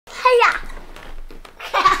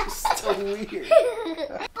So weird.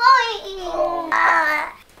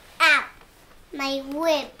 Ow. My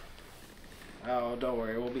whip. Oh, don't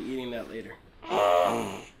worry. We'll be eating that later.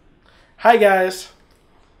 Hi, guys.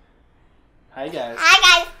 Hi, guys. Hi,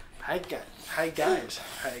 guys. Hi, guys. Hi, guys.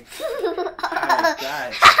 Hi,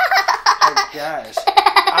 guys. Hi, guys.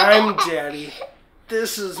 I'm Daddy.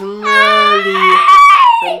 This is Melody.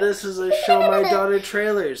 And this is a Show My Daughter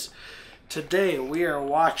Trailers. Today we are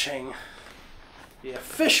watching the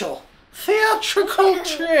official theatrical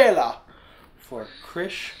trailer for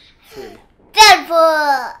Krrish 3.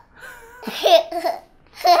 Deadpool.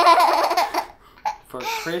 For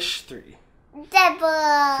Krrish 3.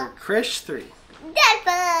 Deadpool. For Krrish 3.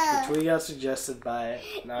 Deadpool. Which we got suggested by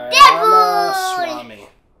Narayana Swamy.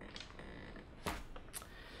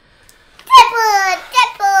 Deadpool.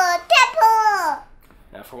 Deadpool. Deadpool.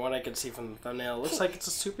 Now, from what I can see from the thumbnail, it looks like it's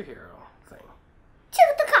a superhero thing.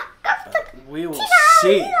 We will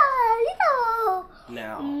see.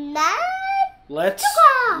 Now,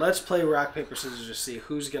 let's play rock, paper, scissors to see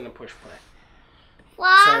who's going to push play.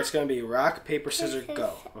 So it's going to be rock, paper, scissors,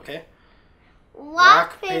 go. Okay?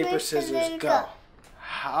 Rock, paper, scissors, go.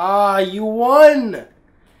 Ah, you won!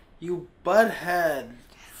 You butthead.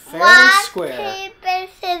 Fair and square. Rock, paper,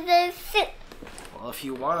 scissors, shoot. Well, if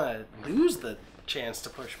you want to lose the chance to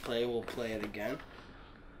push play, we'll play it again.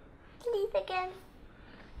 Please again.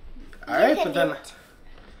 Alright, but then...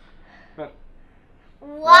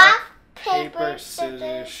 Rock, paper,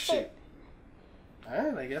 scissors, shoot.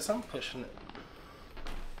 Alright, I guess I'm pushing it.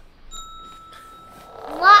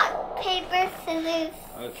 Rock, paper, scissors,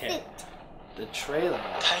 Okay. shoot. The trailer.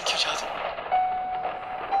 Thank you जादू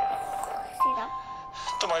See that?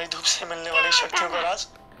 तुम्हारी धूप से मिलने वाली शक्तियों का राज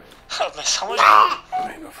अब मैं समझ गया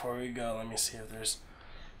Wait, before we go, let me see if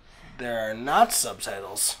there are not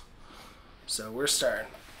subtitles. So we're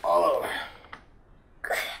starting all over.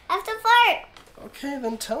 After fart. Okay,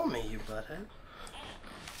 then tell me, you butthead.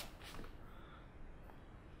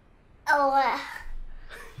 Oh,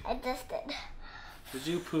 I just did. Did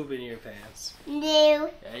you poop in your pants? No.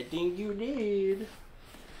 I think you did.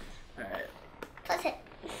 Alright. Push it.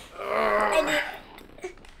 I did.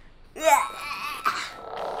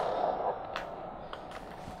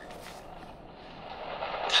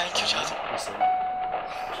 Thank you जादू Listen.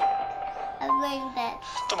 I'm going dead.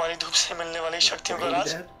 तुम्हारी धूप से मिलने वाली शक्तियों का Are you Raj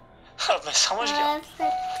dead? अब मैं समझ गया I'm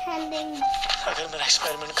pretending अगर मेरा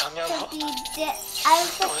एक्सपेरिमेंट कामयाब to हो be dead. I'm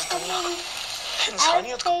तो इस दुनिया pretending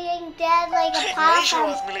इंसानियत को being dead like a एक नई possum.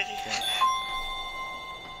 शुरुआत मिलेगी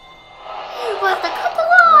What the couple?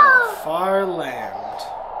 Far land.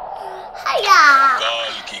 Hiya!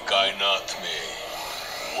 काल की कायनात में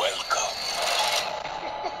welcome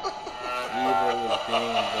Evil is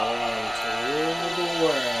being born to rule the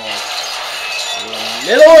world.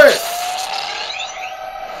 Middle Earth!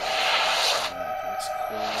 That's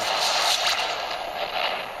cool.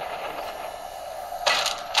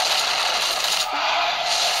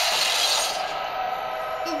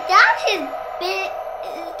 Is that his bit?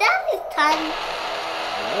 Is that his time?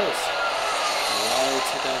 It was. July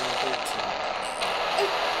 2013.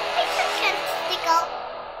 I can't stick out.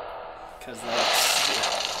 Because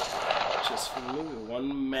that's just for the movie.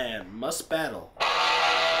 One man must battle.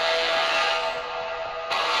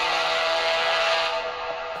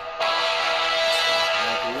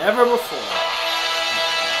 Like never before.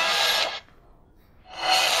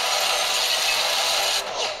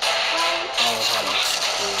 All of how much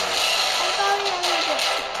cool. I'm going on the book.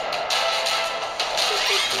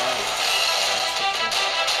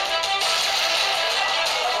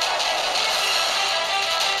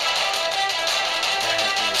 That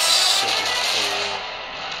is so cool.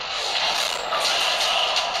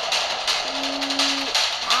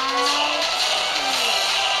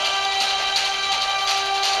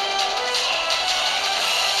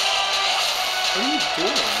 What are you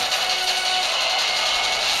doing?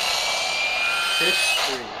 Fish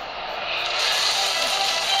 3.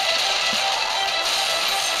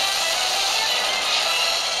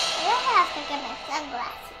 I have to get my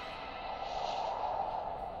sunglasses.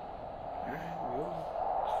 Alright, cool.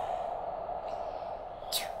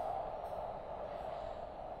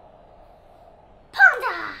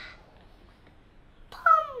 Panda!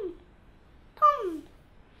 Pum! Pum!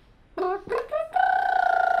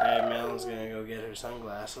 Alright, Melon's gonna go get her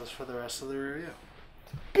sunglasses for the rest of the review.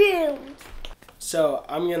 Boom! So,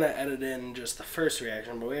 I'm gonna edit in just the first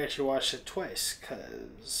reaction, but we actually watched it twice,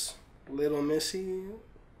 because little Missy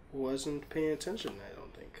wasn't paying attention, I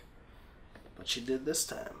don't think. But she did this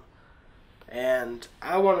time. And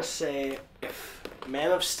I want to say, if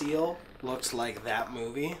Man of Steel looked like that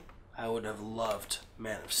movie, I would have loved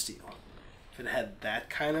Man of Steel. If it had that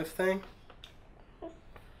kind of thing.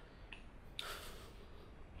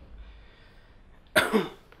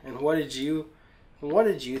 And what did you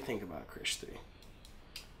think about Krrish 3?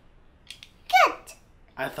 Good.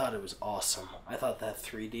 I thought it was awesome. I thought that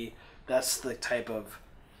 3D, that's the type of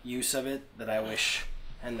use of it that I wish,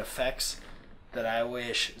 and effects that I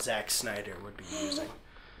wish Zack Snyder would be using.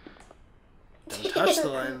 Don't touch the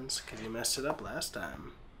lens, because you messed it up last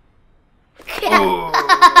time.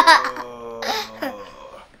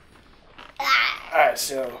 Alright,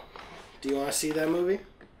 so, do you want to see that movie?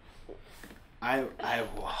 Oh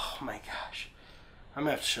my gosh. I'm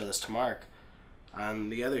going to have to show this to Mark on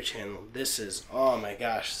the other channel. This is, oh my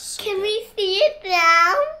gosh. This is so Can good. we see it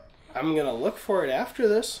now? I'm going to look for it after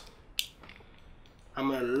this. I'm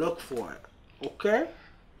going to look for it. Okay?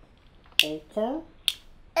 Okay?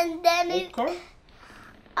 And then it, Okay?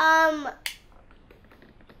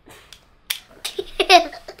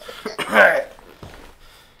 Alright.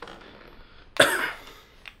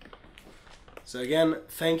 So again,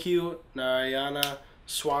 thank you, Narayana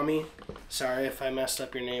Swamy. Sorry if I messed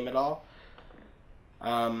up your name at all.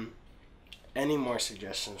 Any more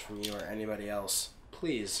suggestions from you or anybody else,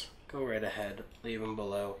 please go right ahead. Leave them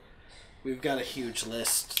below. We've got a huge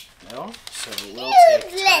list now, so we'll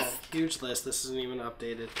take time. Huge list. This isn't even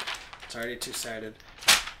updated. It's already two-sided.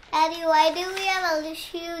 Eddie, why do we have a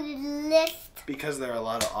huge list? Because there are a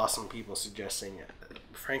lot of awesome people suggesting,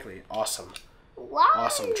 frankly, awesome Why?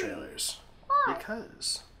 trailers. Why?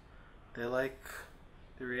 Because they like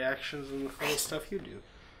the reactions and the funny stuff you do.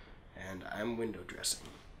 And I'm window dressing.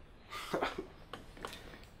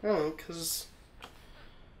 Oh, because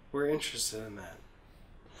we're interested in that.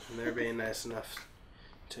 And they're being nice enough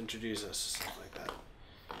to introduce us to stuff like that.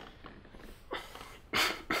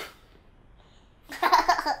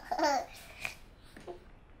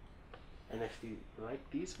 And if you like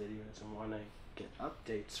these videos and want to get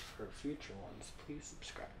updates for future ones, please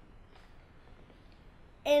subscribe.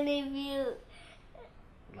 And if you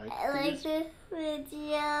Like like these the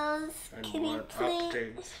videos, and can you want please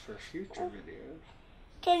updates for future videos.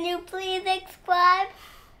 subscribe?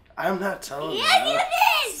 I'm not telling you.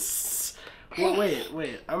 Yes, you did! Well,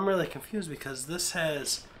 wait. I'm really confused because this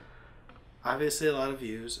has obviously a lot of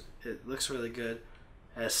views. It looks really good.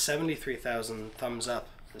 It has 73,000 thumbs up,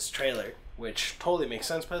 this trailer, which totally makes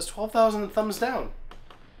sense, but it's 12,000 thumbs down.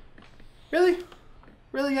 Really?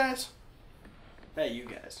 Really, guys? Not you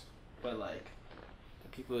guys, but like the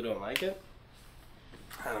people who don't like it?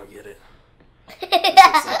 I don't get it.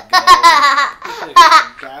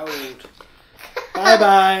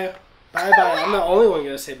 Bye-bye. Bye-bye. I'm the only one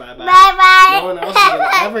gonna say bye-bye. Bye-bye. No one else is gonna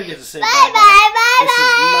ever get to say bye-bye. Bye-bye. This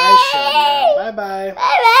is my show now. Bye-bye.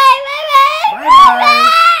 Bye-bye. Bye-bye.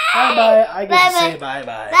 Bye-bye. I get to say Bye-bye.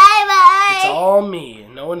 bye-bye. Bye-bye. It's all me.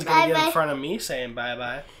 No one's gonna get Bye-bye. in front of me saying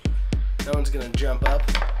bye-bye. No one's gonna jump up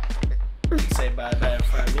and say bye-bye in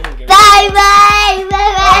front of me and get Bye-bye.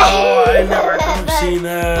 Bye-bye. Oh, I never could have seen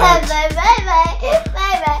that. Bye-bye.